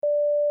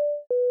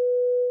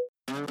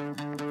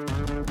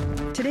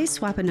Today's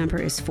SWAPA number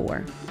is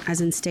 4, as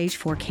in stage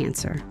 4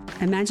 cancer.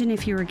 Imagine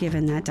if you were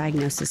given that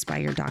diagnosis by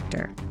your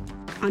doctor.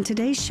 On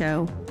today's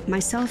show,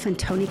 myself and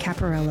Tony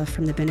Capparella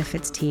from the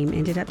benefits team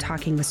ended up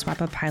talking with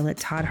SWAPA pilot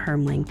Todd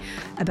Hermling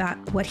about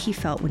what he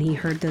felt when he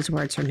heard those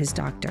words from his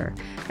doctor,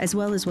 as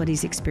well as what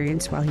he's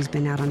experienced while he's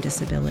been out on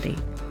disability.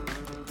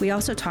 We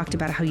also talked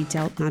about how he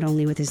dealt not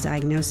only with his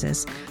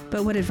diagnosis,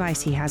 but what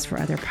advice he has for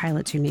other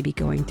pilots who may be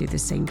going through the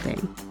same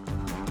thing.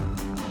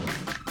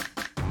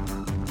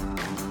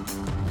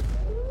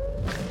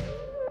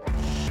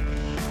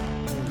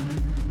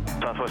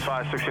 Southwest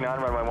 569,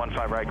 runway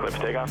 15 right, clear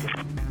for takeoff.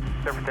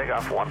 Clear for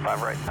takeoff, 15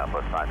 right,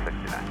 Southwest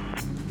 569.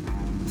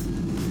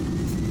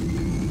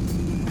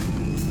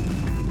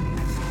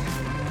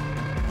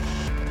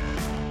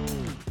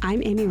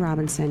 I'm Amy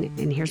Robinson,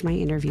 and here's my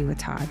interview with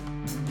Todd.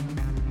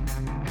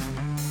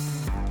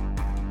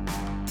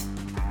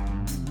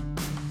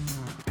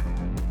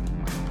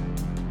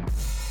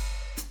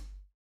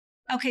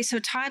 Okay, so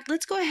Todd,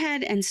 let's go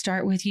ahead and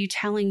start with you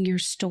telling your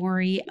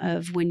story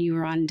of when you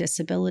were on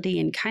disability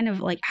and kind of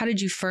like, how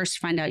did you first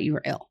find out you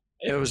were ill?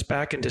 It was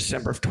back in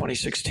December of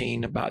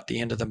 2016, about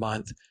the end of the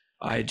month.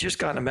 I had just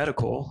gotten a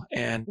medical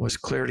and was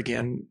cleared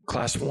again,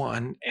 class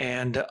 1.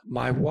 And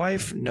my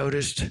wife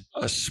noticed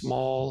a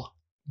small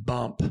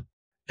bump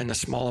in the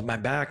small of my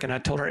back. And I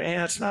told her,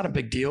 it's not a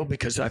big deal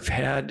because I've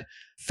had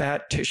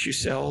fat tissue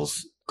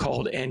cells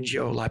called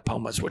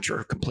angiolipomas, which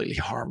are completely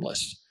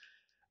harmless.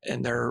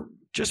 And they're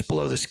just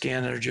below the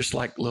skin. They're just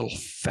like little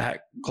fat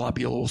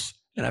globules.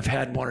 And I've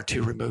had 1 or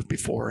 2 removed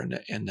before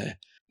in the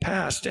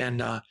past.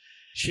 And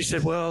she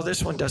said, well,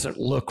 this one doesn't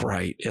look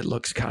right. It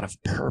looks kind of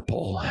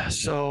purple.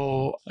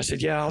 So I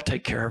said, yeah, I'll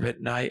take care of it.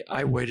 And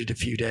I waited a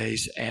few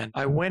days and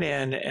I went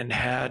in and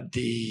had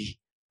the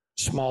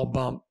small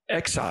bump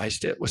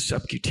excised. It was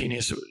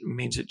subcutaneous. It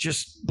means it's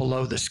just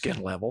below the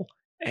skin level.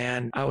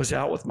 And I was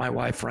out with my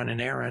wife running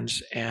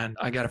errands and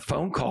I got a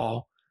phone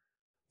call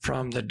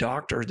from the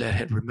doctor that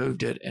had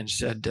removed it and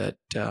said that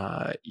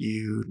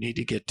you need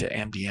to get to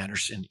MD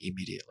Anderson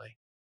immediately.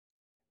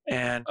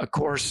 And of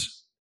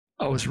course,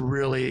 I was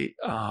really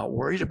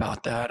worried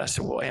about that. I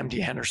said, well,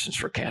 MD Anderson's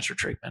for cancer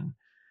treatment.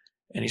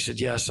 And he said,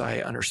 yes, I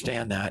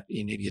understand that.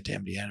 You need to get to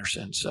MD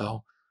Anderson.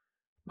 So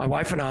my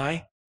wife and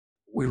I,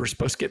 we were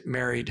supposed to get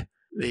married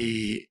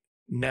the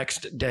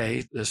next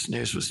day. This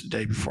news was the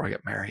day before I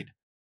got married.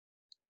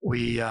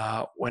 We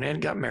went in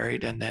and got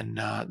married, and then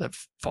the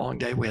following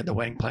day we had the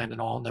wedding planned and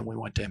all, and then we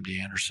went to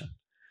MD Anderson.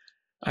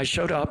 I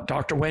showed up.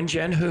 Dr.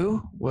 Wen-Jen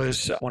Hu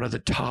was one of the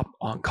top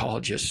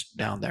oncologists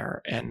down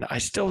there, and I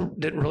still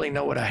didn't really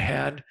know what I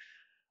had.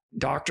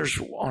 Doctors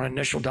on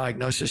initial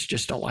diagnosis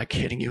just don't like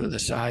hitting you in the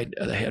side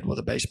of the head with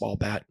a baseball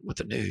bat with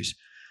the news.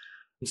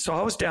 So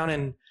I was down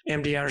in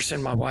MD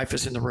Anderson. My wife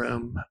is in the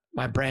room,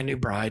 my brand new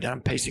bride.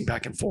 I'm pacing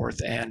back and forth,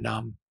 and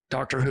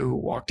Dr. Hu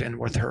walked in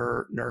with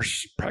her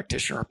nurse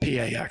practitioner,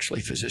 PA,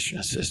 actually, physician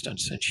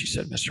assistants. And she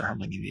said, Mr.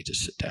 Hermling, you need to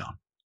sit down.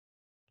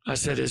 I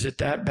said, is it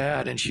that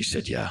bad? And she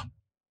said, yeah.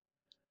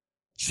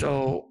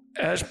 So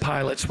as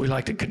pilots, we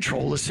like to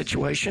control the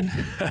situation.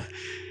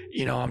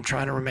 I'm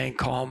trying to remain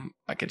calm.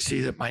 I can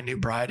see that my new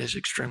bride is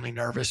extremely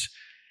nervous.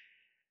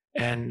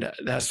 And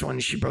that's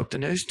when she broke the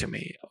news to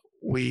me.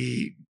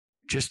 We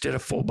just did a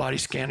full body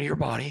scan of your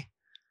body.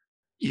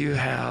 You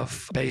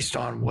have, based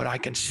on what I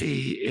can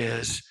see,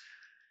 is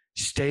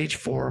stage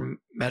 4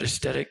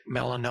 metastatic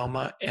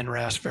melanoma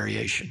NRAS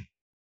variation.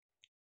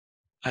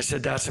 I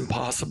said, that's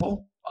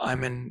impossible.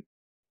 I'm in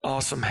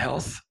awesome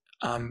health.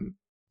 I'm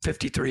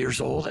 53 years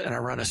old and I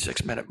run a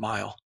 6-minute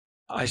mile.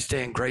 I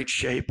stay in great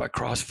shape. I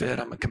CrossFit.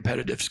 I'm a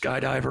competitive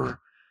skydiver.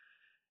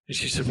 And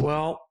she said,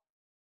 well,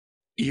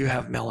 you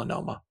have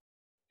melanoma.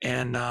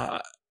 And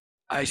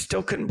I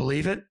still couldn't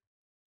believe it.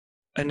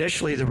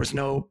 Initially, there was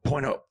no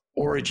point of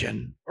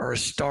origin or a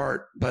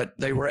start, but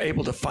they were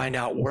able to find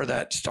out where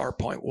that start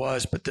point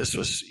was. But this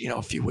was,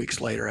 a few weeks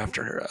later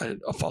after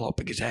a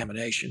follow-up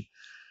examination.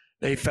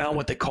 They found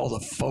what they call the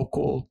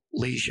focal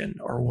lesion,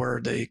 or where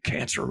the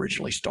cancer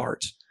originally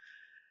starts.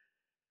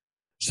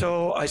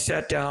 So I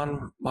sat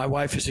down. My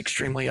wife is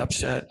extremely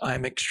upset.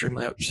 I'm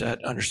extremely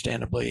upset,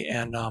 understandably.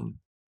 And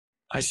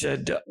I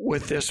said,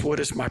 with this,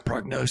 what is my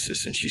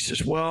prognosis? And she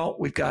says, well,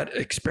 we've got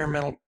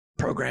experimental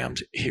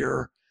programs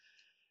here.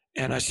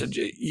 And I said,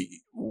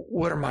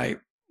 what are my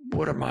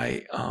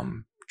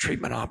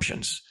treatment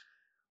options?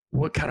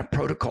 What kind of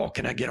protocol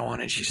can I get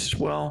on? And she says,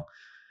 well,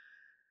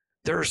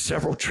 there are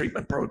several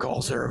treatment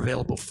protocols that are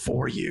available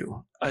for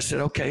you. I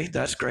said, okay,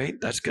 that's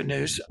great. That's good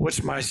news.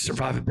 What's my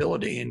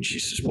survivability? And she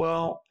says,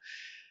 well,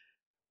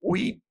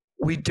 we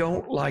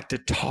don't like to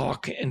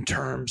talk in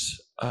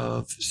terms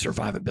of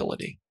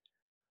survivability.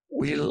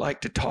 We like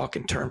to talk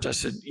in terms, I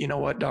said, you know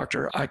what,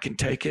 doctor, I can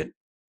take it,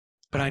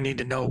 but I need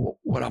to know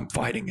what I'm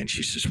fighting. And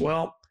she says,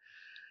 well,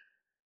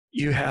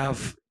 you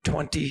have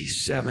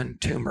 27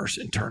 tumors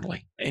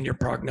internally, and your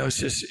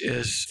prognosis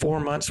is 4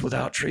 months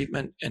without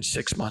treatment and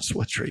 6 months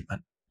with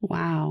treatment.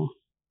 Wow.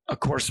 Of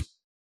course,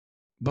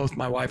 both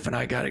my wife and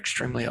I got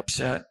extremely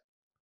upset.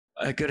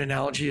 A good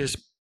analogy is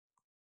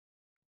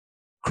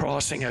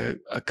crossing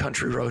a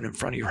country road in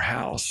front of your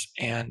house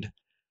and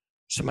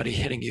somebody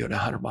hitting you at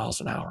 100 miles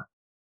an hour.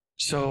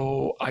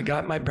 So I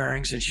got my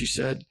bearings and she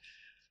said,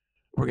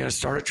 we're going to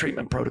start a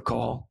treatment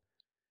protocol.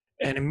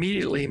 And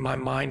immediately my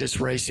mind is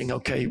racing.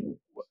 Okay,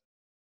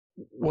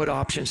 what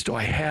options do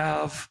I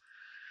have?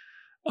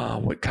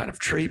 What kind of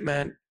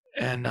treatment?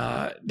 And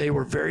they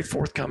were very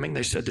forthcoming.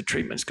 They said the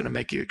treatment is going to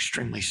make you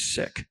extremely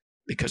sick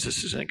because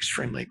this is an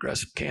extremely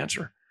aggressive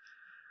cancer.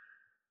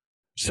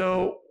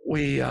 So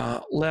we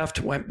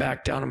left, went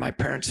back down to my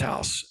parents'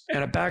 house.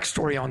 And a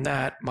backstory on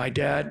that, my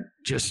dad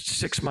just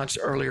 6 months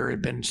earlier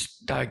had been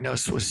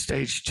diagnosed with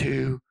stage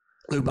 2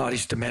 Lewy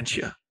body's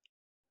dementia.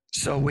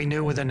 So we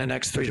knew within the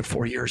next 3 to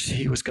 4 years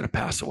he was going to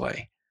pass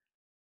away.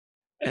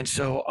 And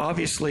so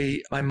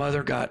obviously my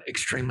mother got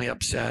extremely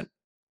upset.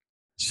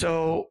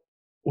 So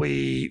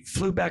we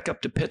flew back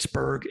up to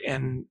Pittsburgh,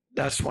 and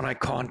that's when I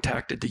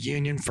contacted the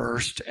union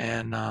first,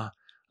 and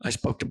I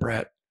spoke to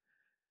Brett.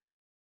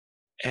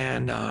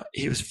 And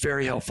he was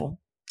very helpful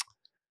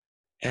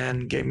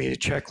and gave me a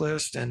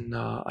checklist, and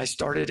I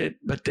started it.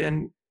 But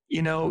then,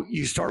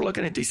 you start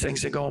looking at these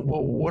things and going,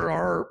 well, what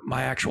are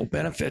my actual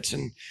benefits?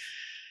 And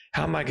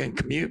how am I going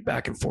to commute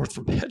back and forth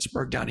from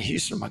Pittsburgh down to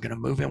Houston? Am I going to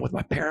move in with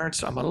my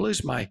parents? I'm going to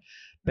lose my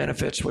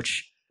benefits,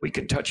 which we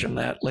can touch on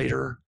that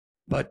later.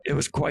 But it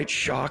was quite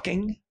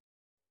shocking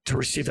to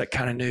receive that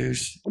kind of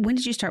news. When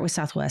did you start with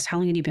Southwest? How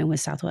long had you been with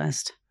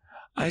Southwest?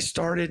 I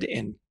started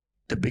in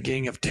the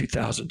beginning of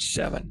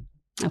 2007.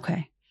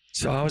 Okay.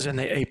 So I was in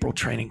the April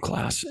training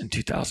class in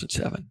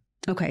 2007.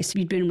 Okay. So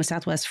you'd been with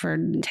Southwest for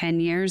 10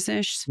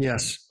 years-ish?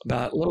 Yes,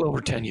 about a little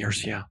over 10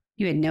 years, yeah.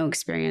 You had no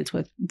experience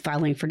with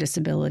filing for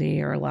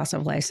disability or loss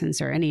of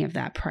license or any of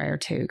that prior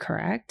to,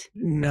 correct?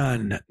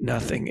 None,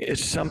 nothing.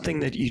 It's something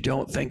that you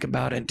don't think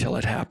about until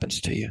it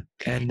happens to you.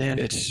 And then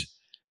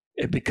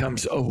it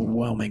becomes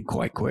overwhelming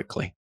quite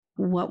quickly.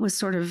 What was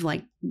sort of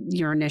like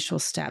your initial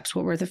steps?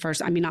 What were the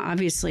first? I mean,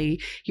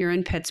 obviously you're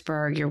in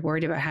Pittsburgh, you're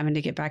worried about having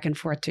to get back and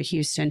forth to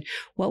Houston.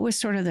 What was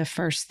sort of the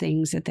first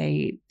things that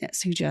they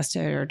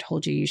suggested or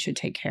told you should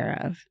take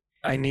care of?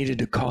 I needed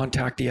to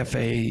contact the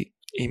FAA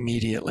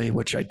immediately,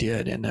 which I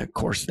did. And of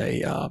course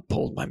they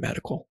pulled my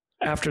medical.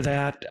 After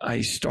that,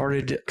 I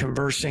started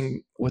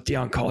conversing with the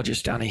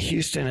oncologist down in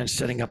Houston and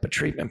setting up a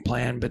treatment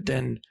plan. But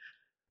then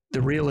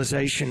the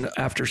realization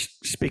after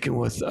speaking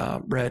with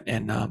Brett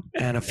and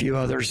a few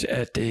others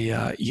at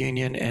the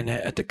union and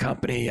at the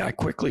company, I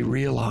quickly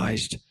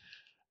realized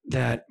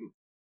that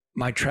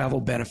my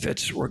travel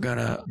benefits were going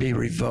to be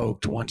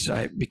revoked once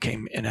I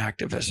became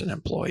inactive as an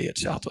employee at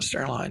Southwest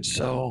Airlines.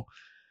 So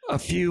a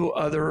few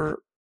other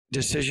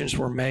decisions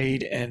were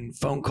made and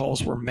phone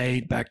calls were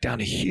made back down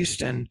to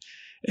Houston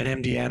at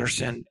MD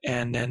Anderson.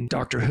 And then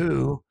Dr.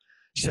 Who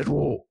said,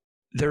 well,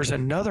 there's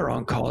another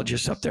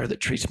oncologist up there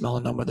that treats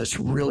melanoma that's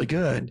really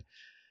good.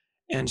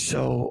 And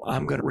so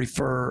I'm going to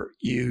refer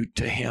you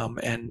to him.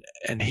 And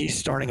he's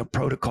starting a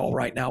protocol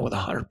right now with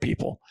 100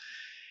 people.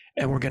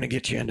 And we're going to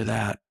get you into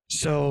that.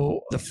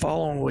 So the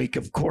following week,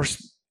 of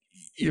course,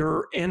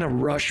 you're in a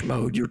rush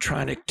mode. You're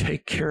trying to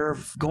take care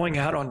of going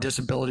out on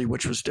disability,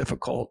 which was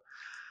difficult,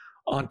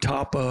 on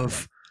top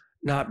of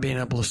not being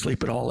able to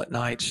sleep at all at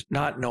nights,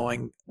 not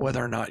knowing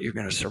whether or not you're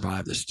going to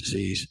survive this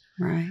disease.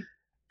 Right.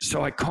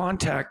 So I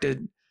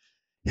contacted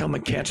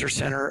Hermling Cancer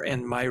Center,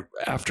 and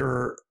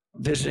after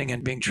visiting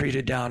and being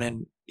treated down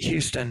in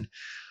Houston,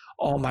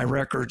 all my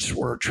records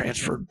were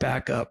transferred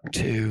back up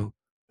to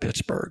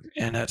Pittsburgh,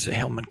 and that's the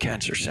Hermling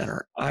Cancer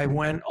Center. I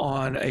went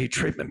on a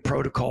treatment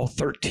protocol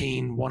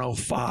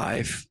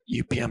 13105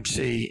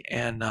 UPMC,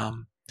 and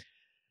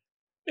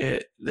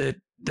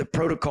the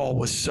protocol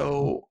was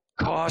so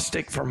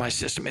caustic for my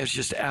system. It was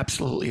just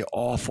absolutely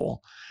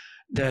awful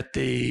that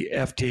the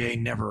FDA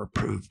never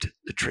approved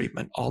the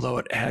treatment, although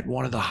it had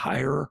one of the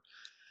higher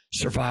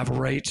survival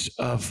rates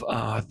of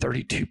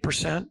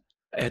 32%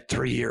 at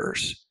 3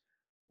 years.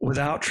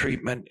 Without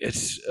treatment,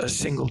 it's a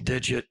single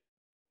digit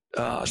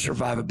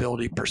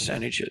survivability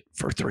percentage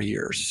for 3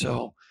 years.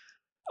 So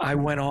I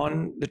went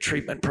on the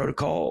treatment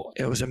protocol.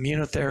 It was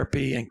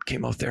immunotherapy and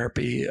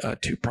chemotherapy, a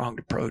two-pronged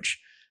approach,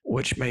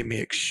 which made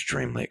me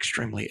extremely,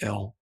 extremely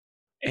ill.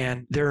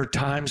 And there are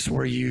times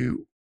where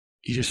you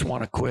just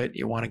want to quit.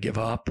 You want to give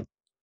up.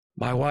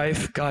 My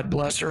wife, God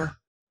bless her,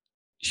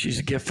 she's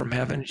a gift from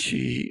heaven.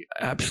 She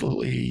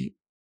absolutely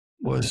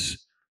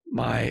was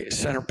my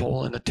center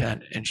pole in the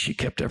tent, and she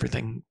kept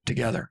everything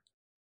together.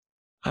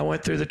 I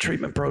went through the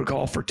treatment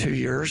protocol for 2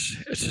 years.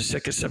 It's the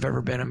sickest I've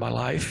ever been in my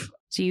life.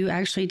 So you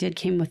actually did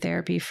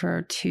chemotherapy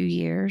for 2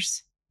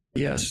 years?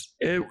 Yes.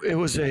 It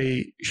was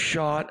a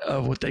shot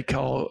of what they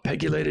call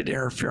pegylated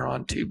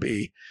interferon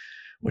 2B,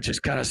 which is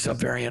kind of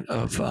subvariant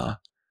of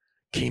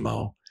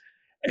chemo.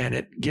 And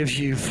it gives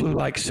you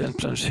flu-like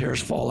symptoms,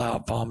 hairs fall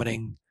out,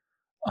 vomiting,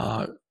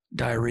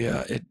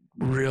 diarrhea. It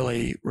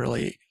really,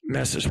 really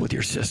messes with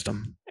your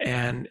system.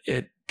 And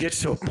it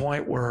gets to a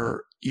point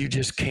where you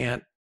just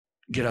can't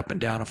get up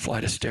and down a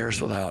flight of stairs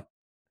without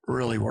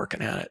really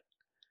working at it.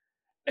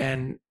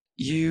 And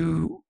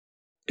you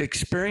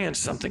experience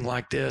something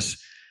like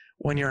this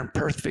when you're in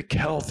perfect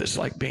health, it's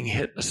like being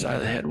hit in the side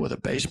of the head with a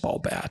baseball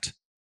bat.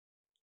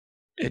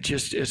 It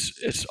just is,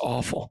 it's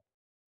awful.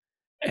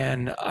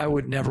 And I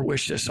would never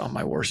wish this on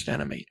my worst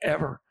enemy,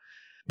 ever.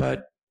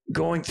 But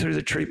going through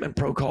the treatment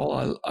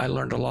protocol, I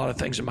learned a lot of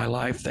things in my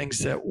life. Things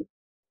that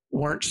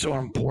weren't so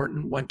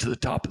important went to the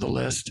top of the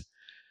list.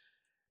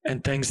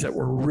 And things that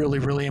were really,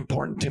 really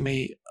important to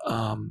me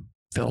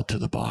fell to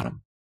the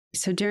bottom.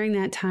 So during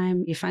that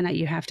time, you find out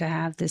you have to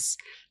have this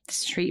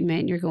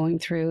treatment. You're going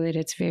through it.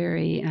 It's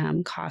very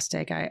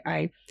caustic.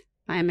 I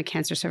am a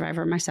cancer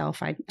survivor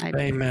myself.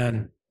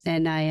 Amen.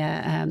 And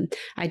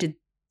I did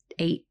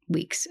 8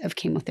 weeks of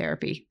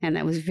chemotherapy, and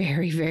that was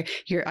very, very.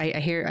 I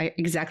hear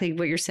exactly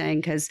what you're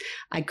saying, because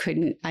I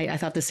couldn't. I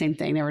thought the same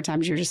thing. There were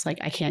times you're just like,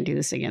 I can't do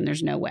this again.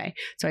 There's no way.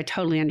 So I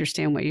totally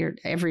understand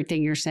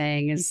everything you're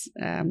saying is.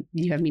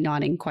 You have me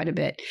nodding quite a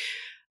bit.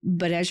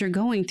 But as you're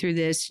going through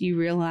this, you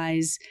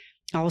realize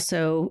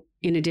also,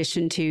 in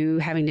addition to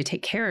having to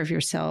take care of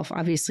yourself,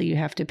 obviously you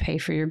have to pay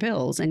for your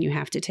bills, and you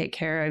have to take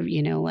care of,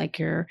 like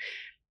your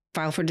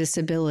file for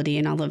disability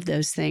and all of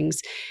those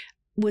things.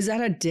 Was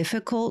that a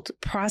difficult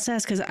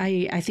process? Because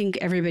I think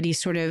everybody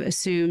sort of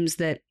assumes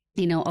that,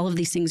 all of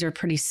these things are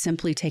pretty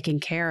simply taken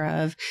care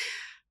of.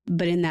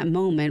 But in that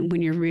moment,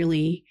 when you're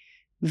really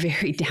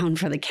very down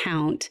for the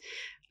count,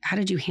 how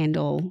did you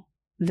handle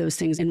those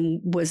things?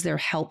 And was there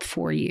help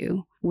for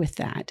you with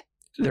that?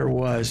 There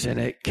was, and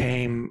it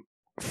came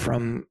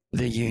from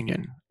the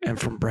union and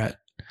from Brett.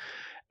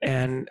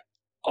 And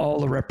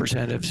all the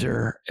representatives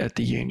there at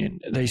the union,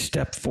 they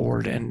stepped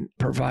forward and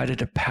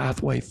provided a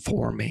pathway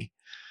for me.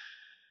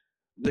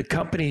 The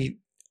company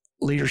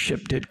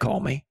leadership did call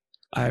me.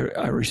 I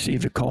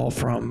received a call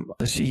from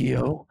the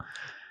CEO,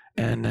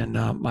 and then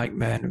Mike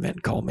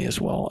Vandervent called me as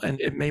well. And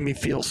it made me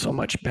feel so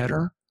much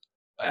better.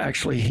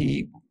 Actually,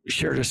 he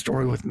shared a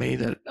story with me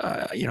that,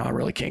 I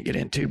really can't get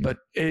into, but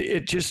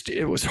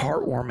it was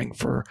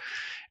heartwarming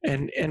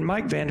and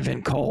Mike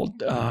Vandervent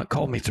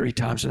called me 3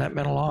 times, and that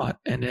meant a lot.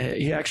 And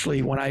he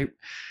actually, when I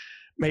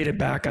made it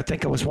back, I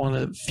think I was one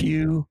of the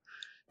few,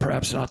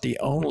 perhaps not the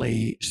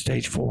only,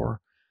 stage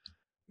 4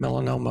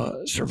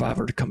 melanoma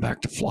survivor to come back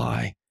to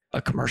fly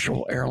a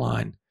commercial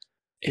airline.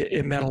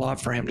 It meant a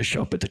lot for him to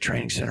show up at the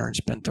training center and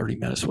spend 30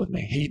 minutes with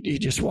me. He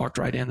just walked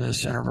right into the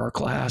center of our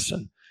class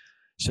and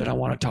said, I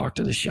want to talk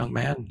to this young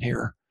man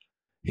here.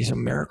 He's a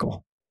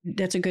miracle.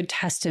 That's a good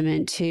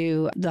testament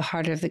to the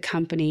heart of the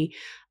company.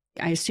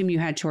 I assume you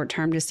had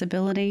short-term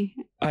disability?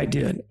 I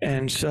did.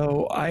 And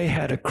so I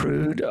had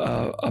accrued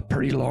a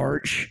pretty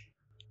large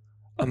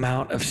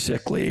amount of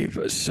sick leave.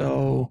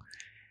 So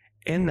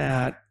in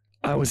that,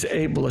 I was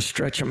able to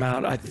stretch them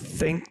out. I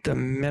think the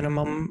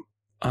minimum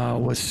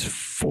was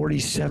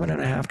 47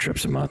 and a half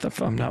trips a month,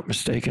 if I'm not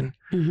mistaken.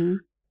 Mm-hmm.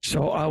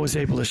 So I was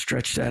able to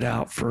stretch that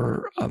out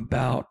for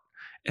about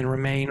and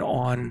remain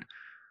on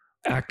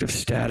active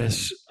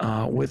status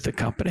with the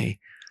company.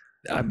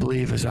 I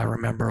believe, as I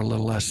remember, a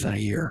little less than a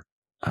year.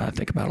 I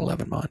think about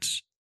 11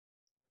 months.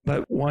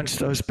 But once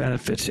those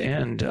benefits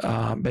end,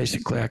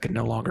 basically I could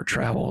no longer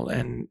travel.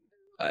 And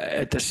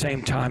at the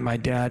same time, my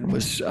dad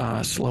was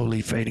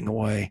slowly fading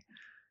away.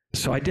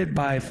 So I did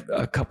buy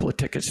a couple of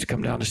tickets to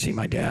come down to see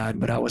my dad,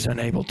 but I was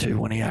unable to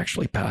when he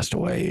actually passed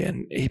away.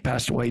 And he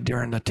passed away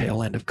during the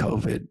tail end of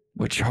COVID,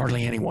 which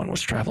hardly anyone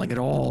was traveling at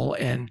all.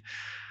 And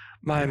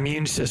my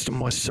immune system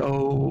was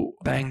so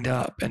banged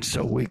up and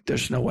so weak,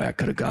 there's no way I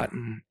could have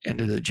gotten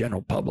into the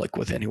general public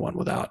with anyone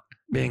without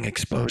being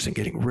exposed and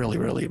getting really,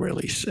 really,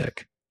 really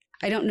sick.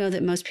 I don't know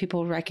that most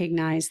people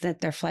recognize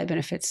that their flight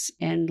benefits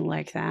end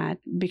like that,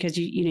 because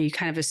you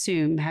kind of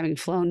assume, having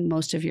flown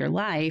most of your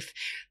life,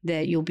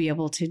 that you'll be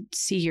able to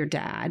see your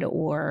dad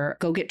or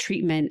go get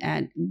treatment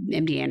at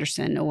MD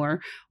Anderson or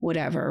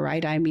whatever,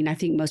 right? I mean, I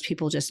think most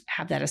people just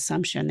have that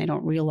assumption. They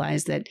don't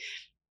realize that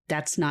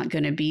that's not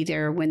going to be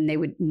there when they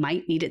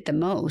might need it the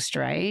most,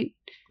 right?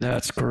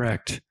 That's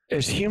correct.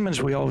 As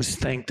humans, we always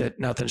think that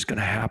nothing's going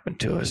to happen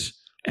to us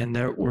and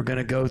that we're going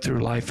to go through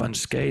life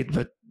unscathed,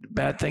 but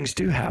bad things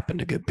do happen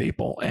to good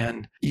people.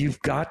 And you've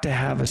got to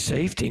have a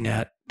safety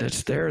net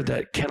that's there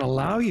that can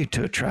allow you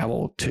to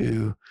travel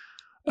to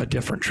a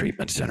different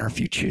treatment center if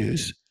you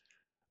choose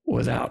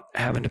without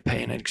having to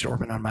pay an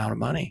exorbitant amount of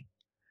money.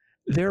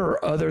 There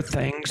are other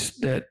things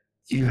that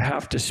you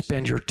have to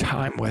spend your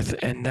time with,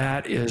 and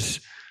that is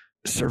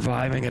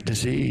surviving a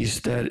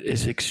disease that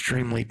is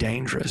extremely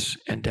dangerous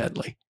and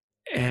deadly.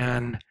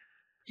 And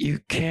you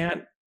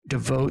can't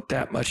devote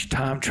that much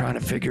time trying to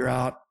figure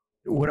out,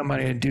 what am I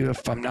going to do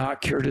if I'm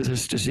not cured of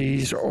this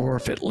disease, or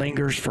if it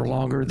lingers for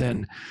longer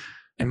than,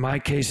 in my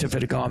case, if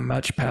it had gone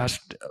much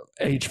past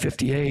age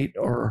 58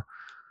 or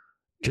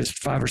just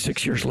 5 or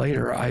 6 years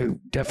later, I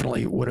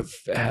definitely would have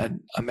had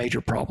a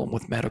major problem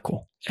with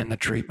medical and the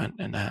treatment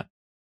and that.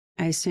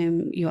 I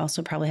assume you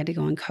also probably had to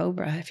go on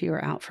COBRA if you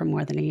were out for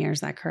more than a year.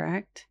 Is that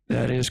correct?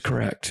 That is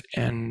correct.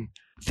 And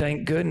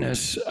thank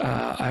goodness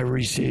I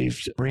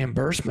received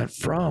reimbursement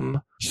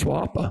from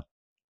SWAPA.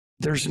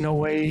 There's no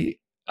way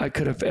I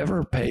could have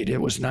ever paid.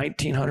 It was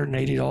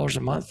 $1,980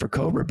 a month for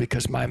COBRA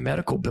because my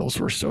medical bills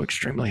were so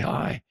extremely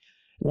high.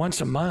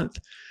 Once a month,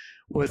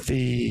 with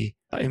the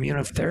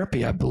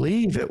immunotherapy, I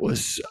believe it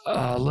was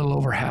a little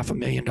over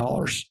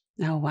 $500,000.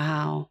 Oh,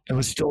 wow. It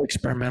was still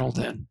experimental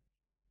then,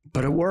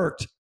 but it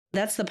worked.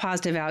 That's the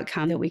positive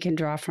outcome that we can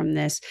draw from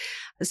this.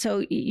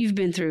 So you've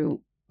been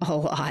through a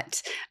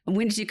lot.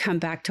 When did you come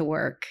back to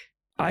work?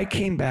 I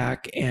came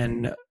back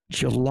in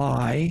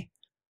July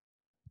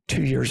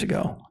 2 years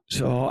ago.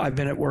 So I've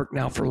been at work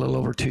now for a little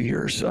over 2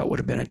 years. So that would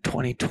have been in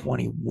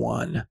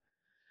 2021.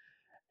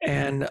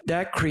 And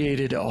that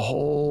created a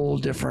whole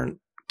different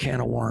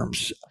can of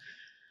worms.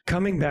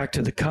 Coming back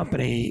to the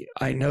company,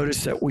 I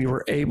noticed that we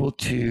were able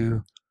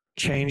to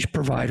change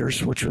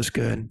providers, which was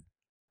good.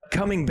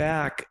 Coming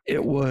back,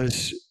 it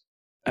was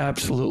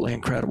absolutely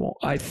incredible.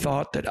 I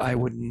thought that I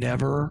would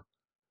never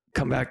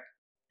come back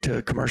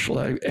to commercial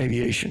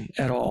aviation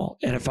at all.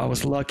 And if I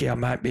was lucky, I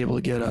might be able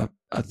to get a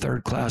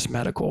third-class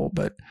medical,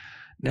 but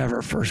never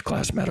a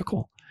first-class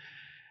medical.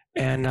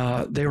 And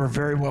they were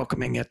very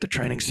welcoming at the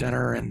training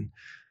center and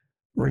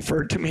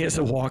referred to me as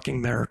a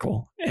walking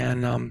miracle.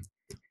 And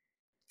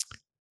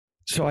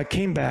so I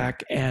came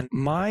back, and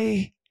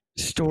my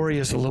story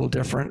is a little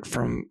different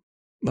from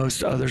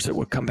most others that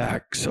would come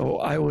back. So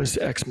I was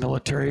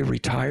ex-military,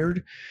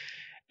 retired,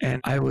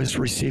 and I was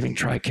receiving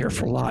TRICARE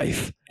for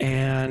life.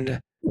 And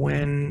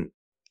when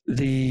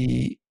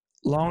the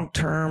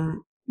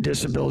long-term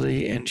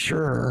disability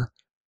insurer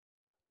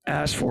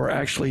asked for,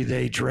 actually,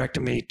 they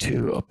directed me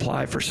to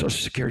apply for Social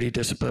Security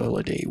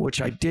disability,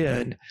 which I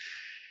did.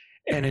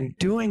 And in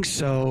doing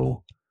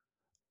so,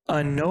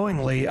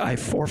 unknowingly, I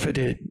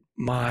forfeited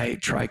my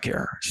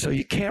TRICARE. So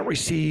you can't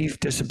receive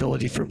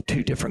disability from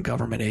two different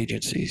government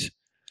agencies.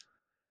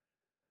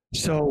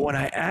 So when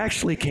I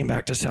actually came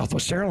back to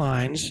Southwest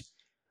Airlines,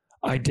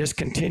 I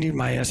discontinued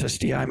my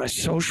SSDI, my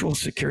Social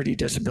Security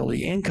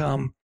disability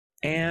income,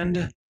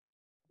 and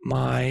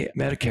my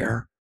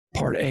Medicare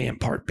Part A and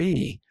Part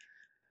B.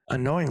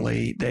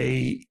 Unknowingly,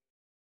 they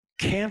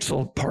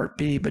canceled Part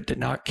B, but did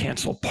not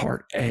cancel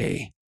Part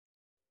A.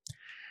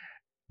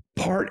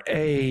 Part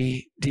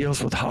A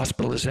deals with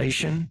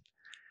hospitalization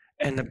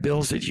and the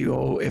bills that you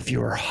owe if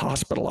you are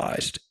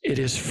hospitalized. It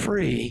is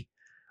free.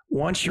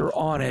 Once you're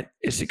on it,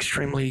 it's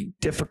extremely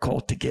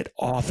difficult to get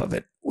off of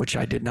it, which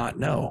I did not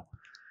know.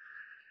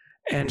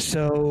 And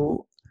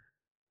so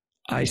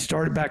I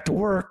started back to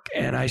work,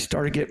 and I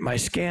started getting my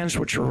scans,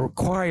 which are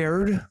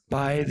required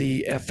by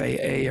the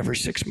FAA every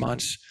 6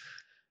 months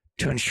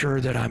to ensure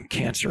that I'm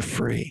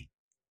cancer-free.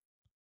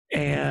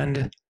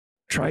 And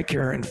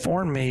TRICARE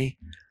informed me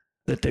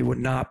that they would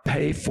not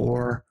pay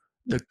for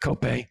the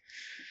copay,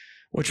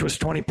 which was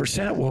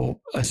 20%. Well,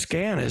 a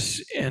scan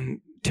is in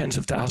tens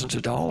of thousands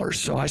of dollars.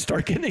 So I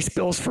started getting these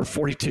bills for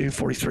 $4,200,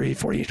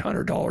 $4,300,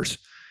 $4,800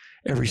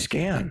 every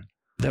scan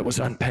that was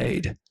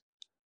unpaid.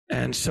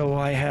 And so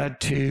I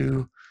had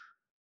to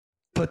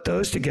put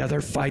those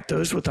together, fight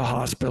those with the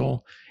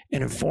hospital,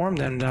 and inform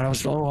them that I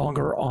was no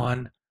longer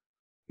on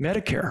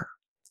Medicare.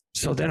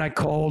 So then I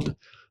called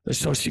the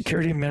Social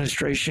Security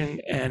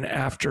Administration, and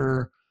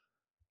after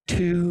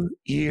 2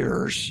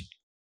 years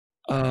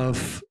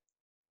of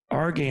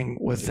arguing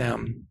with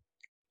them,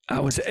 I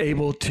was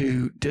able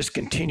to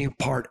discontinue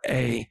Part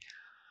A,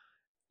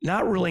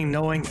 not really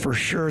knowing for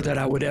sure that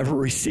I would ever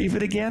receive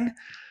it again,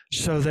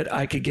 so that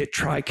I could get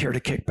TRICARE to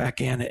kick back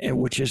in,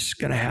 which is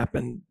going to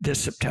happen this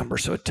September.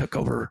 So it took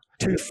over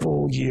 2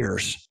 full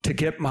years to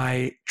get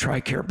my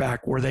TRICARE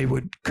back, where they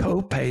would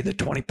co-pay the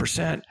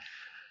 20%.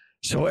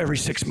 So every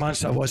 6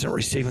 months, I wasn't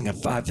receiving a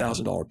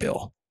 $5,000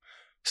 bill.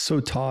 So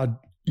Todd,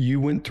 you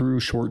went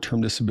through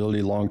short-term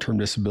disability, long-term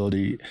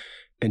disability,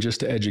 and just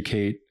to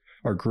educate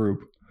our group,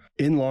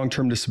 in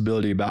long-term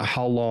disability, about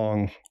how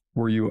long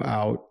were you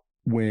out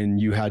when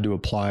you had to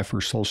apply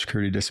for Social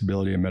Security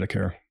disability and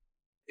Medicare?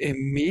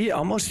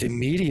 Almost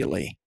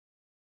immediately.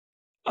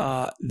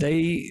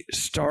 They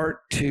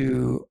start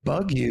to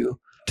bug you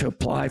to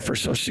apply for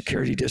Social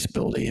Security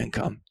disability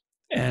income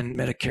and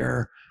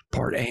Medicare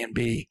Part A and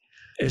B.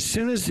 As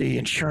soon as the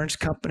insurance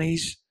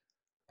companies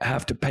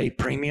have to pay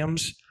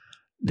premiums,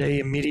 they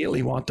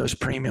immediately want those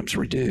premiums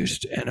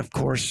reduced. And of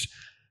course,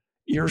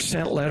 you're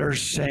sent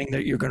letters saying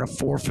that you're going to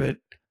forfeit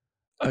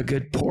a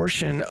good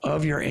portion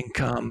of your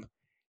income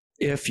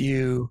if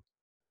you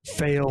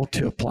fail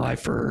to apply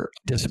for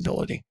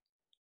disability.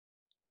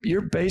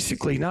 You're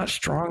basically not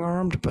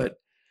strong-armed, but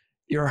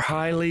you're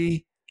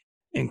highly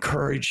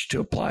encouraged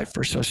to apply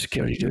for Social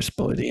Security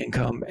disability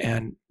income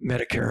and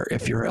Medicare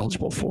if you're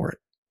eligible for it.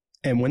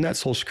 And when that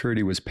Social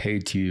Security was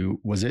paid to you,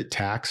 was it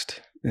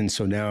taxed? And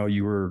so now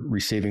you were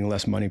receiving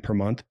less money per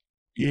month?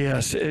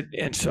 Yes.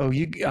 And so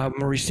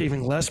I'm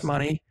receiving less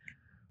money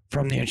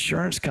from the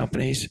insurance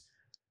companies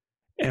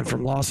and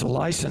from loss of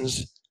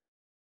license.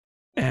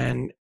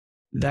 And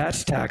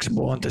that's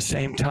taxable. At the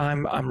same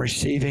time, I'm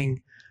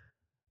receiving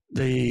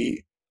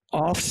the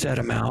offset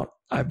amount.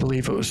 I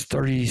believe it was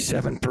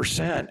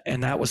 37%,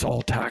 and that was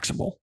all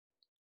taxable.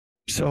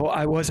 So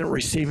I wasn't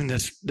receiving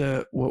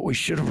what we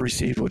should have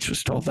received, which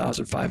was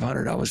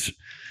 $12,500. I was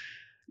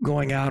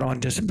going out on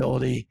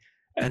disability,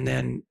 and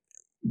then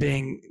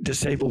being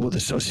disabled with the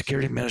Social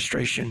Security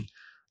Administration,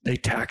 they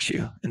tax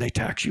you, and they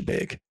tax you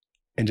big.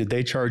 And did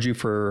they charge you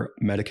for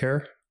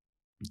Medicare?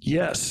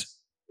 Yes.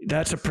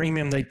 That's a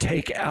premium they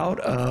take out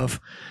of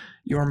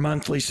your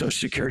monthly Social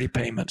Security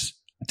payments.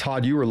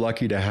 Todd, you were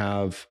lucky to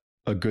have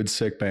a good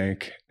sick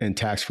bank and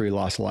tax-free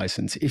loss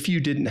license. If you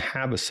didn't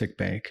have a sick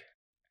bank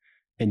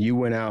and you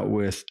went out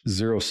with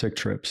 0 sick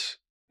trips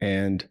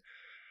and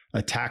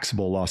a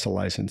taxable loss of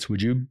license,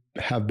 would you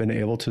have been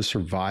able to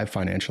survive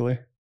financially?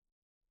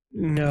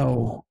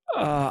 No.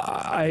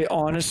 I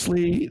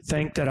honestly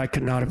think that I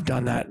could not have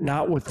done that,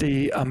 not with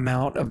the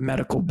amount of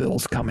medical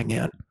bills coming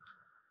in.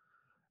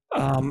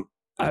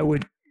 I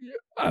would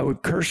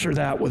cursor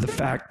that with the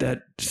fact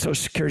that Social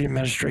Security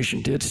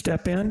Administration did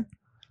step in,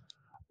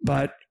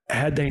 but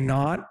had they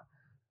not,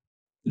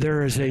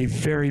 there is a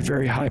very,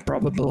 very high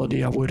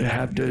probability I would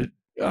have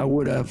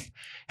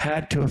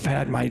had to have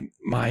had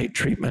my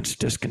treatments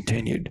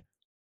discontinued.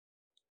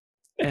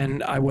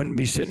 And I wouldn't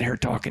be sitting here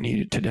talking to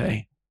you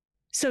today.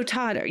 So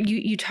Todd,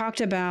 you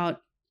talked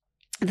about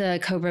the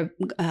COBRA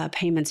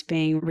payments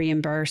being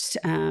reimbursed.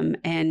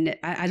 And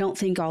I don't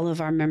think all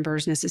of our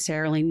members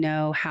necessarily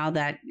know how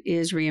that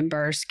is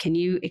reimbursed. Can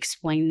you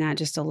explain that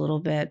just a little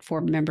bit for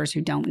members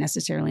who don't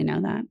necessarily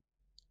know that?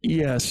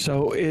 Yes.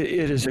 So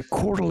it is a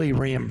quarterly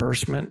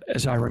reimbursement,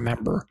 as I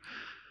remember.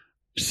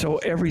 So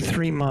every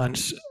 3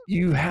 months,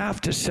 you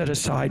have to set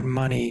aside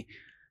money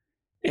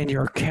in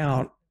your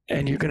account,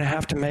 and you're going to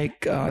have to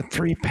make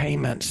 3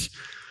 payments.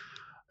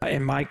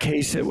 In my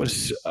case, it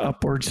was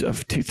upwards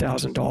of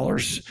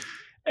 $2,000.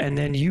 And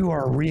then you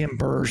are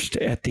reimbursed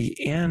at the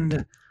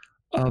end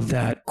of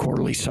that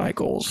quarterly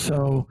cycle.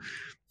 So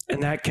in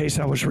that case,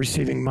 I was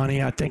receiving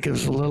money. I think it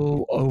was a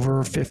little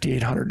over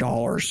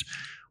 $5,800,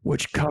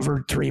 which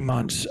covered 3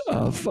 months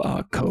of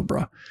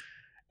COBRA.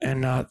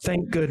 And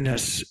thank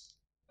goodness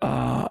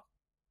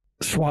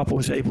SWAPA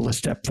was able to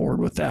step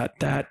forward with that.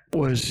 That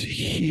was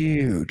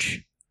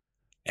huge.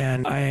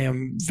 And I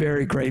am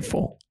very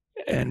grateful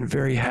and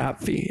very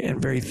happy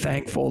and very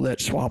thankful that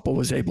SWAPA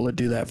was able to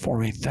do that for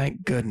me.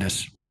 Thank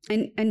goodness.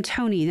 And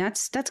Tony,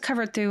 that's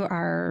covered through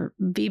our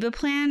VIBA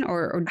plan,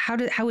 or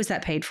how is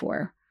that paid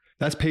for?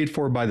 That's paid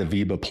for by the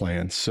VIBA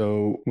plan.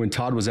 So when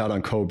Todd was out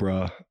on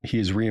COBRA, he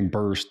is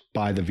reimbursed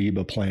by the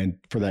VIBA plan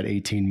for that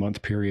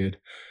 18-month period.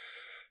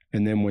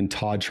 And then when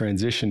Todd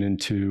transitioned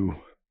into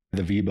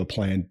the VIBA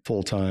plan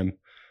full-time,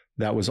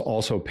 that was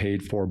also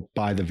paid for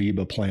by the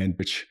VIBA plan,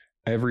 which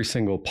every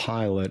single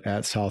pilot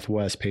at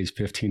Southwest pays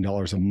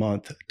 $15 a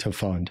month to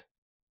fund.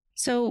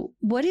 So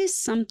what is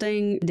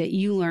something that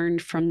you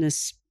learned from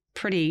this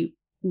pretty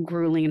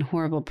grueling and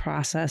horrible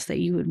process that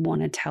you would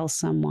want to tell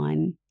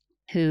someone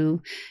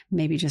who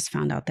maybe just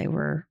found out they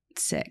were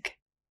sick?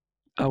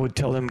 I would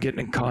tell them get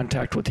in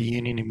contact with the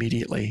union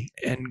immediately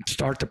and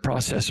start the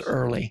process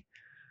early.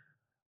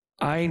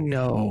 I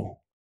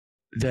know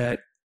that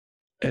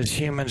as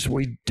humans,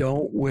 we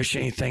don't wish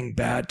anything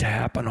bad to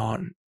happen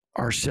on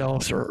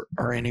ourselves or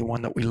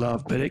anyone that we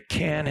love, but it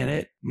can and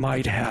it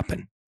might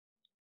happen.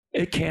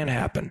 It can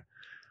happen.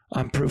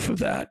 I'm proof of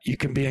that. You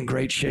can be in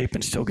great shape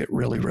and still get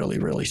really, really,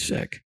 really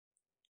sick.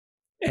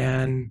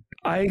 And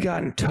I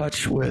got in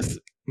touch with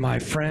my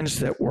friends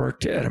that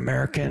worked at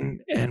American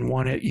and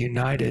one at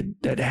United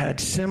that had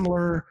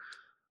similar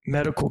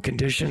medical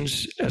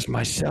conditions as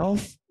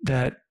myself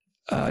that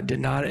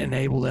did not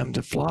enable them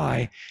to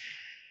fly.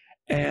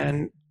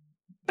 And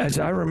as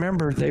I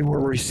remember, they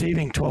were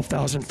receiving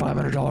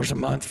 $12,500 a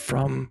month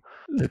from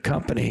the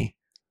company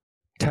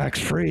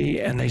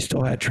tax-free, and they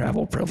still had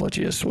travel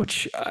privileges,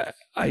 which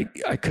I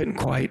couldn't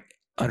quite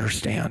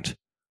understand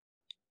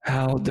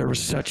how there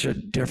was such a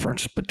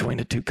difference between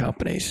the two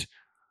companies.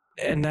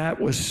 And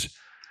that was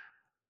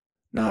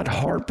not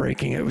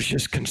heartbreaking. It was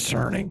just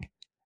concerning.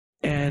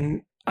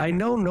 And I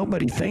know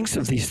nobody thinks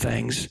of these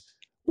things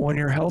when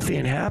you're healthy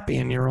and happy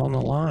and you're on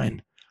the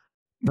line,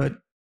 but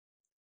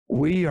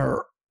we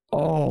are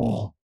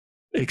all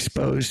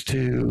exposed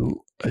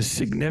to a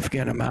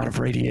significant amount of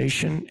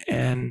radiation.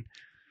 And,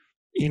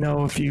 you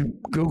know, if you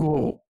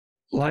Google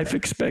life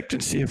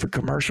expectancy of a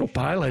commercial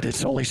pilot,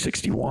 it's only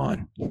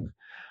 61.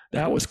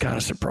 That was kind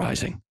of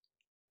surprising.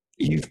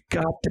 You've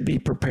got to be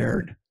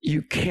prepared.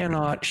 You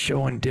cannot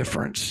show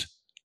indifference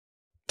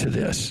to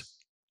this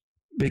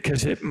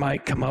because it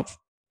might come up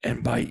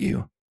and bite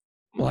you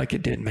like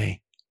it did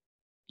me.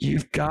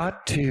 You've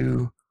got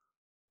to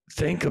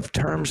think of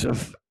terms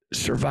of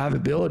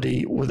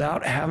survivability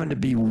without having to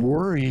be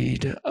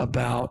worried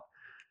about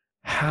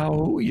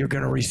how you're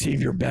going to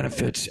receive your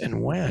benefits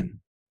and when.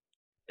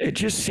 It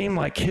just seemed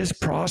like his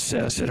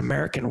process at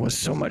American was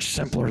so much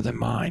simpler than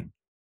mine.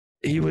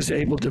 He was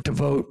able to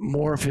devote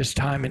more of his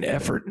time and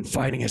effort in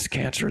fighting his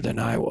cancer than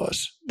I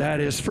was. That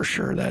is for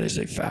sure. That is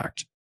a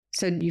fact.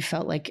 So you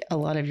felt like a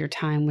lot of your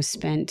time was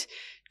spent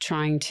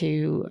trying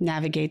to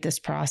navigate this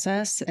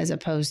process as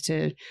opposed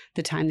to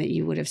the time that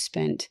you would have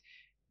spent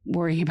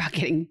worrying about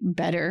getting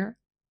better?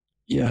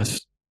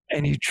 Yes.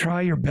 And you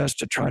try your best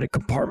to try to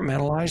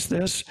compartmentalize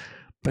this,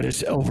 but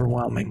it's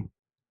overwhelming.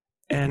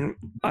 And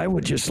I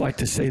would just like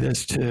to say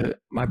this to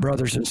my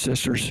brothers and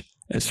sisters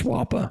at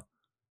SWAPA.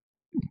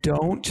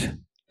 Don't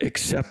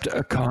accept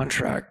a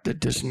contract that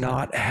does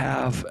not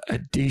have a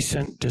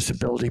decent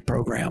disability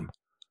program,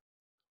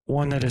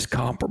 one that is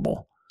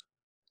comparable.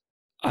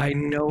 I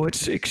know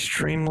it's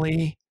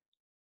extremely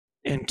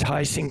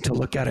enticing to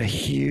look at a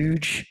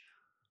huge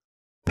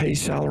pay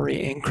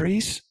salary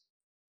increase,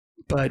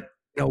 but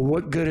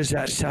what good is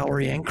that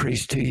salary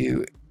increase to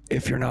you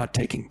if you're not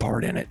taking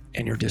part in it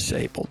and you're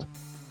disabled?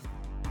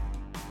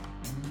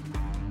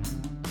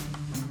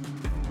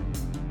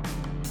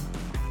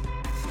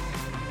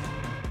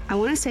 I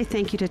want to say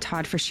thank you to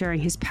Todd for sharing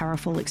his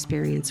powerful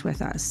experience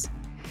with us.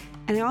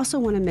 And I also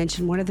want to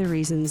mention one of the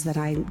reasons that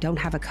I don't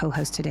have a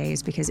co-host today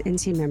is because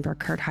NC member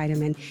Kurt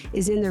Heidemann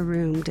is in the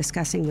room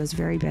discussing those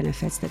very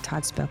benefits that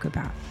Todd spoke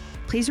about.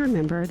 Please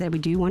remember that we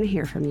do want to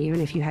hear from you,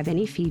 and if you have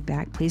any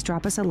feedback, please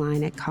drop us a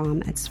line at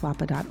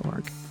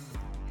com@swapa.org.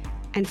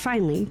 And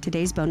finally,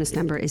 today's bonus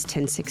number is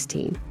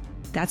 1016.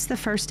 That's the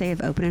first day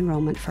of open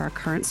enrollment for our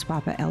current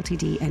SWAPA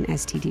LTD and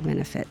STD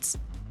benefits,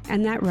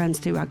 and that runs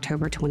through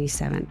October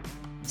 27th.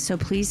 So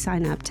please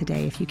sign up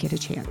today if you get a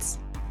chance.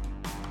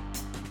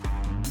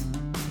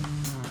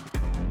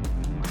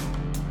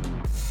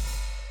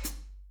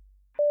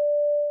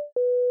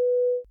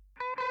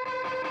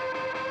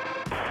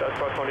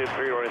 Southwest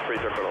 23, running 30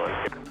 clear to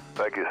land.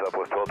 Thank you,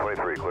 Southwest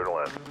 1223, clear to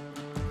land.